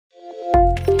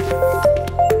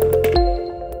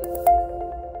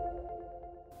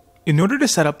In order to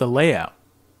set up the layout,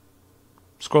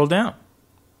 scroll down,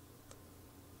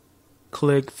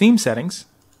 click Theme Settings,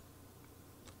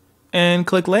 and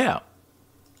click Layout.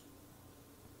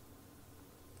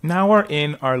 Now we're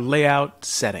in our layout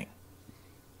setting.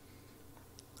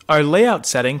 Our layout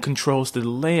setting controls the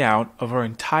layout of our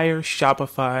entire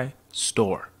Shopify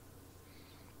store.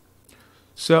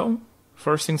 So,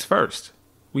 first things first,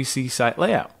 we see site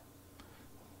layout.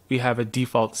 We have a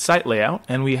default site layout,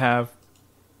 and we have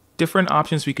different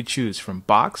options we could choose, from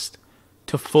boxed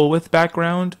to full width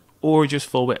background or just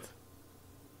full width.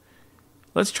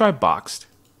 Let's try boxed.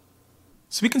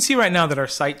 So we can see right now that our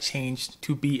site changed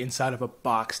to be inside of a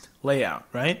boxed layout,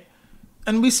 right?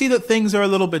 And we see that things are a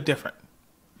little bit different.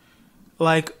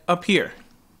 Like up here,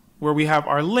 where we have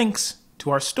our links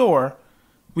to our store,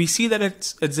 we see that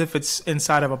it's as if it's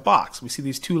inside of a box. We see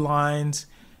these two lines,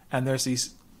 and there's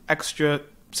these extra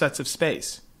sets of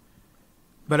space.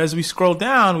 But as we scroll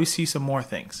down, we see some more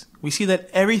things. We see that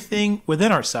everything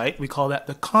within our site, we call that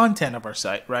the content of our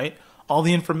site, right? All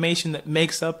the information that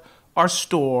makes up our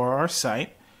store, our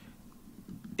site,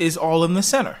 is all in the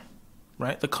center,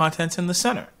 right? The content's in the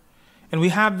center. And we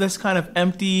have this kind of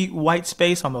empty white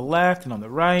space on the left and on the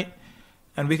right,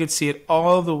 and we could see it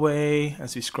all the way,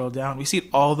 as we scroll down, we see it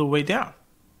all the way down.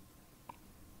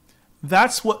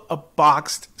 That's what a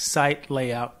boxed site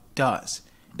layout does.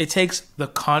 It takes the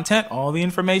content, all the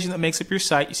information that makes up your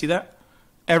site, you see that?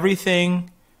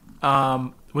 Everything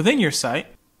within your site,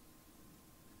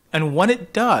 and what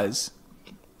it does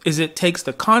is it takes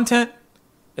the content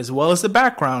as well as the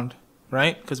background,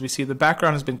 right? Because we see the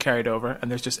background has been carried over and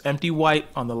there's just empty white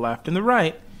on the left and the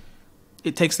right.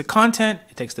 It takes the content,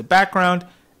 it takes the background,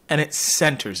 and it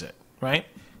centers it, right?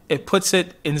 It puts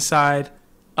it inside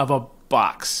of a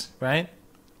box, right?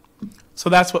 So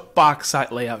that's what box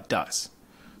site layout does.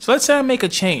 So let's say I make a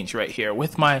change right here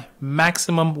with my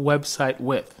maximum website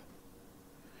width.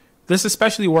 This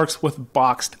especially works with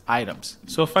boxed items.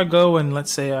 So if I go and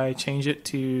let's say I change it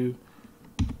to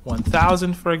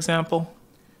 1,000, for example.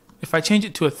 If I change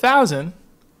it to 1,000,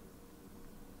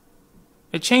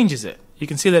 it changes it. You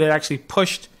can see that it actually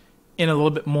pushed in a little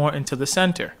bit more into the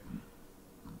center.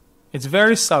 It's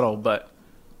very subtle, but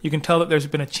you can tell that there's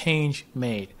been a change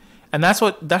made. And that's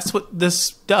what this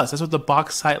does. That's what the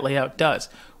box site layout does.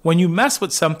 When you mess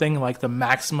with something like the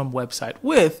maximum website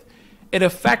width, it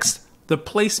affects the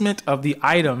placement of the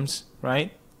items,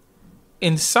 right,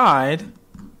 inside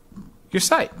your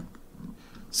site.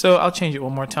 So I'll change it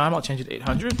one more time. I'll change it to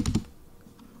 800.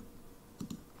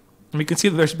 And we can see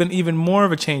that there's been even more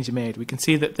of a change made. We can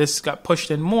see that this got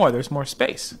pushed in more. There's more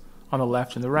space on the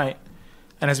left and the right.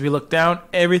 And as we look down,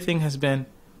 everything has been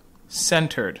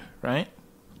centered, right,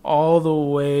 all the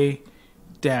way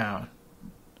down.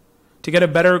 To get a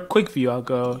better quick view, I'll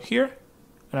go here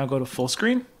and I'll go to full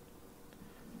screen.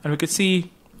 And we could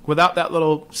see without that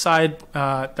little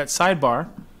sidebar,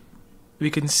 we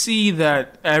can see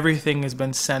that everything has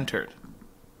been centered,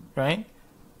 right?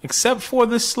 Except for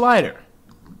this slider.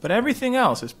 But everything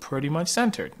else is pretty much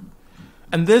centered.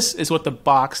 And this is what the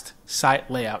boxed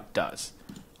site layout does.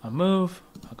 I'll move,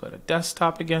 I'll go to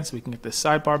desktop again so we can get this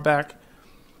sidebar back.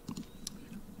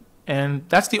 And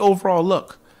that's the overall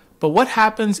look. But what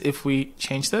happens if we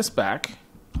change this back?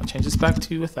 I'll change this back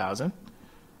to 1,000.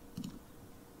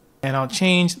 And I'll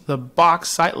change the box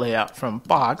site layout from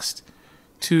boxed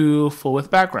to full width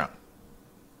background.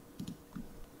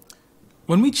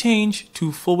 When we change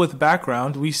to full width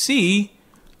background, we see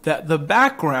that the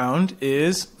background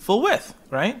is full width,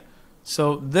 right?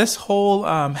 So this whole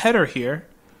header here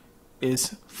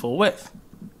is full width.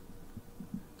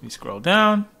 We scroll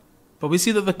down, but we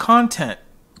see that the content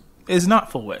is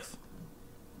not full width.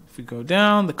 If we go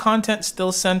down, the content's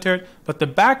still centered, but the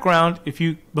background,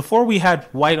 before we had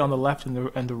white on the left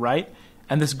and the right,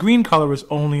 and this green color was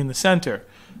only in the center.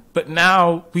 But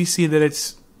now we see that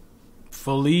it's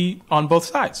fully on both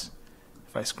sides.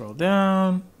 If I scroll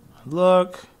down,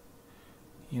 look,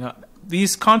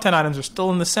 these content items are still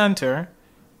in the center,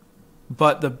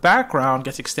 but the background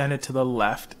gets extended to the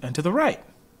left and to the right.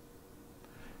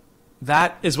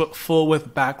 That is what full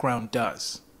width background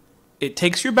does. It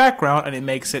takes your background and it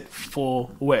makes it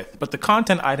full width, but the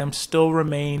content items still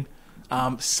remain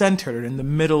centered in the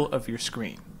middle of your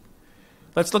screen.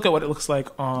 Let's look at what it looks like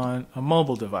on a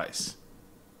mobile device.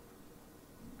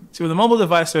 See, with a mobile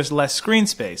device, there's less screen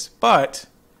space, but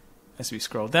as we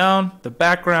scroll down, the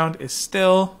background is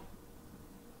still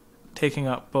taking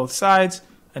up both sides,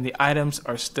 and the items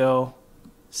are still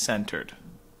centered.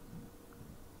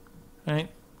 Right?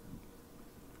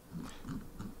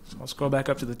 So I'll scroll back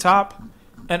up to the top,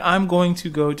 and I'm going to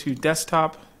go to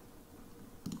desktop,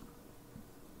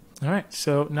 All right,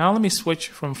 so now let me switch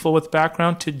from full width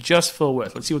background to just full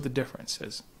width. Let's see what the difference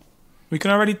is. We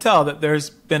can already tell that there's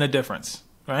been a difference,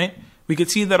 right? We could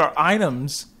see that our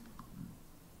items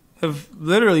have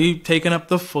literally taken up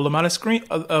the full amount of screen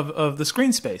of the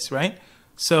screen space, right?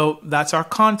 So that's our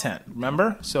content,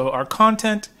 remember? So our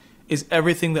content is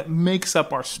everything that makes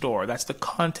up our store. That's the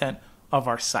content of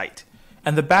our site.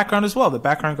 And the background as well. The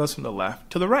background goes from the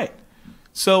left to the right.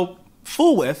 So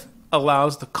full width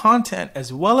allows the content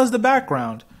as well as the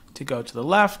background to go to the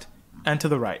left and to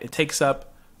the right. It takes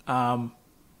up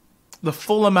the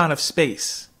full amount of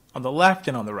space on the left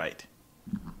and on the right.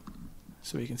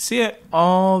 So we can see it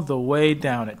all the way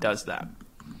down. It does that.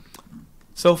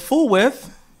 So full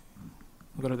width,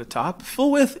 we'll go to the top.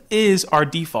 Full width is our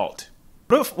default.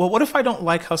 What if I don't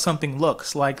like how something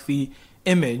looks, like the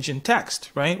image and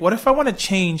text, right? What if I want to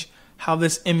change how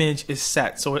this image is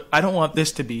set? So I don't want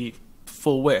this to be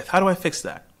full width. How do I fix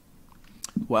that?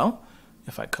 Well,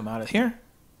 if I come out of here,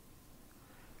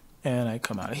 and I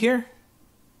come out of here,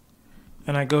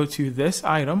 and I go to this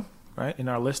item, right, in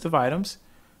our list of items,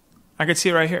 I can see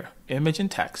it right here, image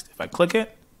and text. If I click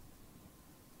it,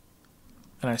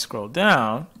 and I scroll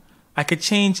down, I could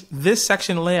change this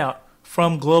section layout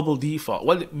from global default.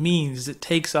 What it means is it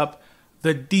takes up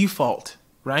the default,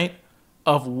 right,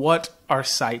 of what our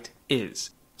site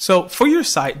is. So for your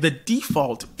site, the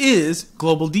default is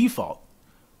global default.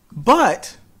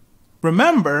 But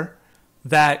remember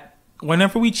that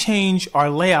whenever we change our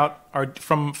layout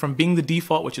from being the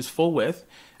default, which is full width,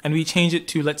 and we change it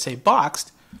to, let's say,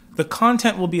 boxed, the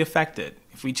content will be affected.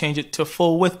 If we change it to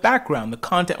full width background, the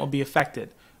content will be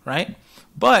affected, right?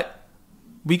 But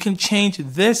we can change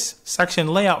this section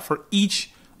layout for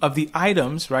each of the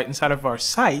items right inside of our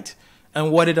site,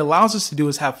 and what it allows us to do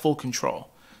is have full control.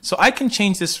 So I can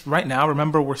change this right now.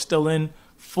 Remember, we're still in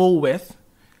full width,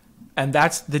 and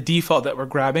that's the default that we're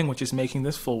grabbing, which is making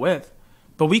this full width.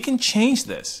 But we can change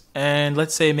this and,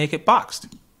 let's say, make it boxed.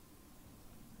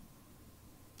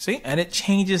 See? And it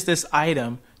changes this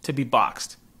item to be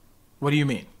boxed. What do you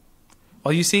mean?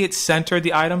 Well, you see it's centered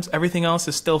the items. Everything else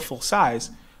is still full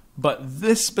size, but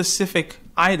this specific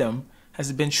item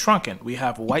has been shrunken. We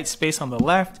have white space on the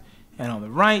left and on the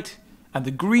right, and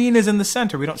the green is in the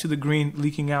center. We don't see the green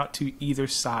leaking out to either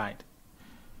side.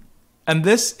 And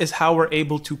this is how we're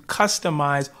able to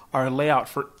customize our layout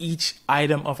for each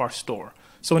item of our store.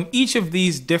 So in each of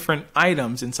these different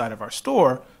items inside of our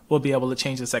store, we'll be able to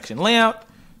change the section layout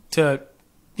to,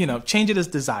 change it as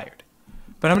desired.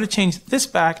 But I'm going to change this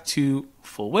back to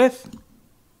full width,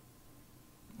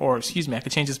 or excuse me, I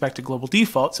could change this back to global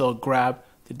default, so I'll grab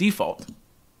the default.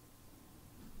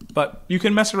 But you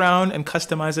can mess around and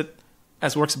customize it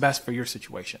as works best for your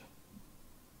situation.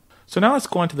 So now let's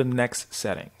go on to the next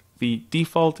setting, the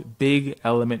default big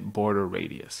element border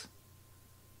radius.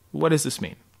 What does this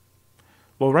mean?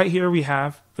 Well, right here we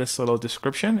have this little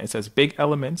description. It says big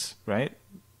elements, right?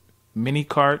 Mini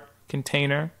cart,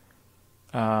 container,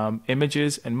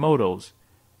 images, and modals.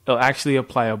 It'll actually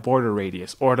apply a border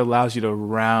radius, or it allows you to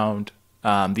round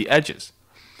the edges.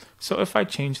 So if I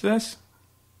change this,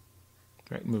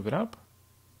 right, move it up,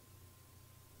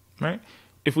 right?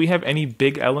 If we have any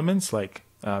big elements like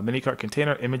mini cart,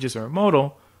 container, images, or a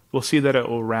modal, we'll see that it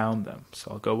will round them.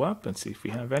 So I'll go up and see if we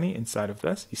have any inside of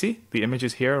this. You see the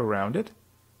images here are rounded.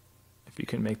 If you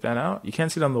can make that out, you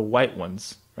can't see it on the white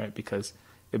ones, right? Because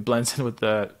it blends in with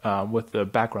the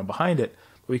background behind it.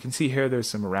 But we can see here there's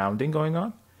some rounding going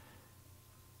on.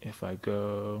 If I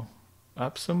go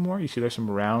up some more, you see there's some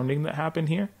rounding that happened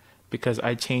here because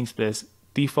I changed this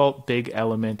default big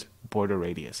element border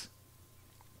radius.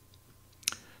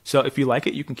 So if you like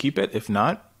it, you can keep it. If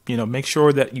not, make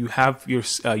sure that you have you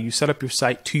set up your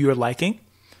site to your liking.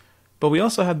 But we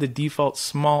also have the default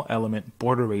small element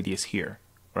border radius here,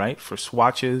 right? For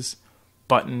swatches,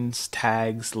 buttons,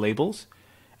 tags, labels.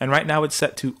 And right now it's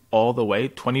set to all the way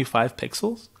 25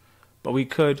 pixels, but we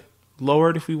could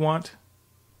lower it if we want.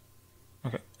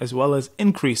 Okay, as well as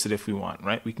increase it if we want,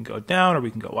 right? We can go down or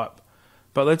we can go up.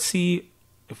 But let's see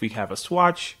if we have a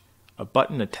swatch, a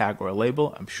button, a tag, or a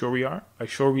label. I'm sure we are.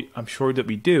 I'm sure that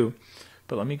we do.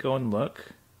 But let me go and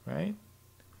look, right?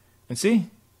 And see,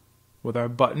 with our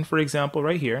button, for example,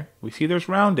 right here, we see there's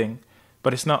rounding,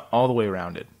 but it's not all the way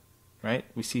rounded, right?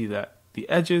 We see that the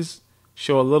edges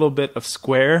show a little bit of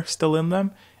square still in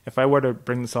them. If I were to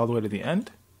bring this all the way to the end,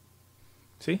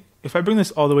 see? If I bring this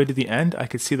all the way to the end, I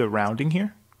could see the rounding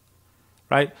here,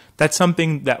 right? That's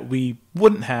something that we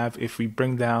wouldn't have if we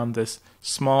bring down this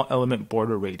small element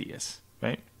border radius,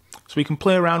 right? So we can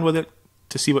play around with it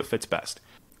to see what fits best.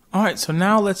 All right, so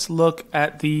now let's look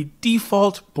at the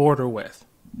default border width.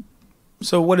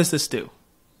 So what does this do?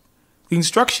 The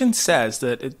instruction says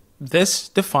that this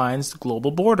defines the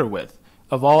global border width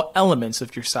of all elements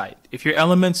of your site. If your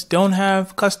elements don't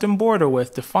have custom border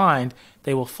width defined,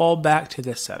 they will fall back to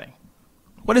this setting.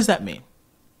 What does that mean?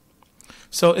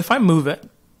 So if I move it,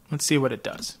 let's see what it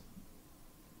does.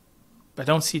 I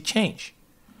don't see a change.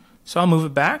 So I'll move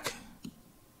it back.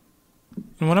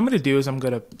 And what I'm going to do is I'm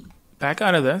going to back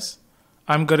out of this.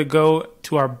 I'm going to go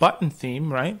to our button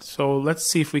theme, right? So let's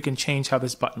see if we can change how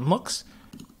this button looks.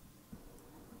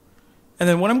 And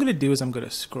then what I'm going to do is I'm going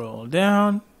to scroll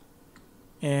down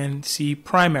and see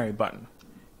primary button.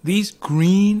 These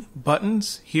green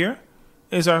buttons here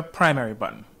is our primary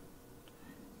button.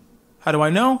 How do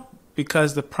I know?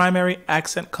 Because the primary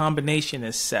accent combination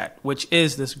is set, which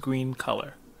is this green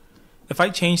color. If I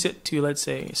changed it to, let's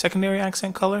say, secondary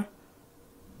accent color,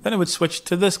 then it would switch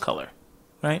to this color,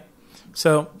 right?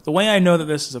 So the way I know that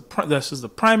this is the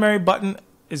primary button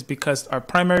is because our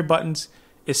primary buttons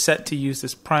is set to use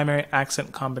this primary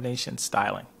accent combination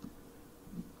styling.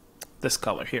 This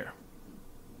color here.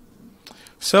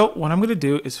 So what I'm going to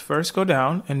do is first go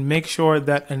down and make sure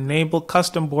that enable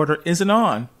custom border isn't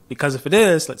on, because if it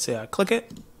is, let's say I click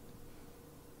it,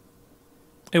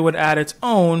 it would add its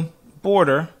own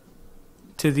border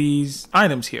to these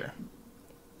items here.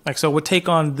 Like so it would take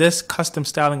on this custom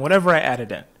styling, whatever I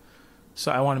added in.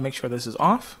 So I want to make sure this is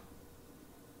off.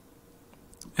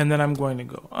 And then I'm going to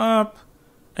go up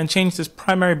and change this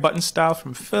primary button style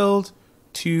from filled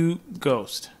to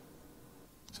ghost.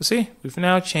 So see, we've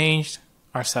now changed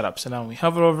our setup. So now when we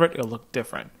hover over it, it'll look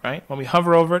different, right? When we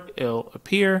hover over it, it'll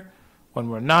appear. When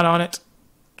we're not on it,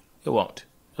 it won't.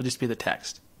 It'll just be the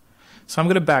text. So I'm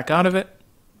going to back out of it.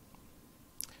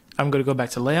 I'm going to go back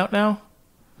to layout now.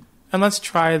 And let's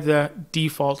try the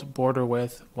default border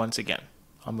width once again.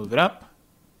 I'll move it up.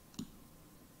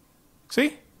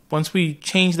 See? Once we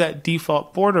change that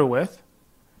default border width,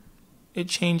 it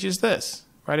changes this,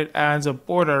 right? It adds a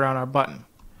border around our button.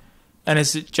 And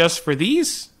is it just for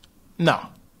these? No.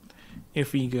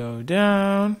 If we go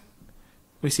down,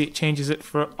 we see it changes it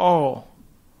for all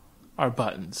our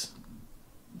buttons,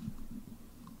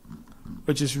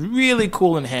 which is really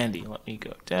cool and handy. Let me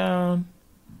go down.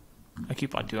 I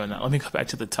keep on doing that. Let me go back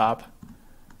to the top.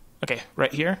 Okay,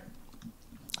 right here.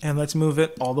 And let's move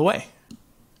it all the way.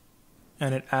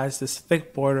 And it adds this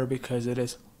thick border because it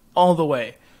is all the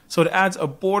way. So it adds a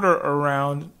border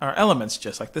around our elements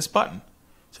just like this button.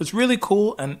 So it's really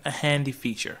cool and a handy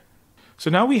feature. So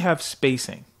now we have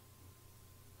spacing.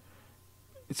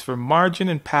 It's for margin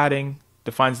and padding,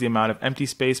 defines the amount of empty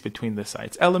space between the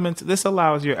site's elements. This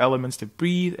allows your elements to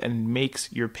breathe and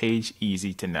makes your page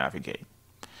easy to navigate.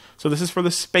 So this is for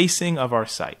the spacing of our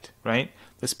site, right?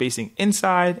 The spacing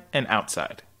inside and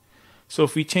outside. So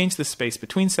if we change the space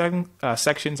between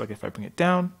sections, like if I bring it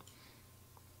down,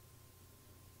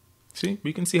 see,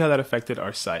 we can see how that affected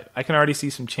our site. I can already see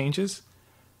some changes,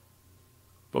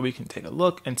 but we can take a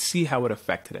look and see how it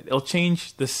affected it. It'll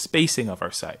change the spacing of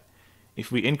our site.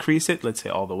 If we increase it, let's say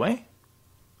all the way,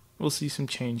 we'll see some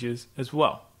changes as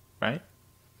well, right?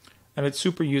 And it's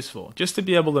super useful just to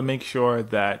be able to make sure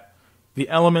that the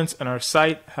elements in our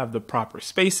site have the proper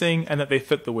spacing and that they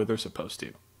fit the way they're supposed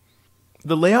to.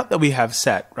 The layout that we have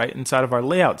set right inside of our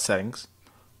layout settings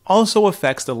also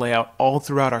affects the layout all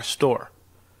throughout our store.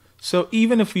 So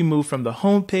even if we move from the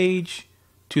home page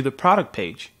to the product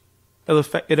page,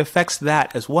 it affects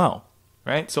that as well,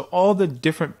 right? So all the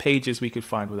different pages we could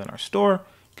find within our store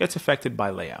gets affected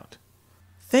by layout.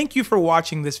 Thank you for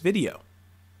watching this video.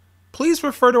 Please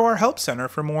refer to our Help Center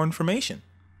for more information.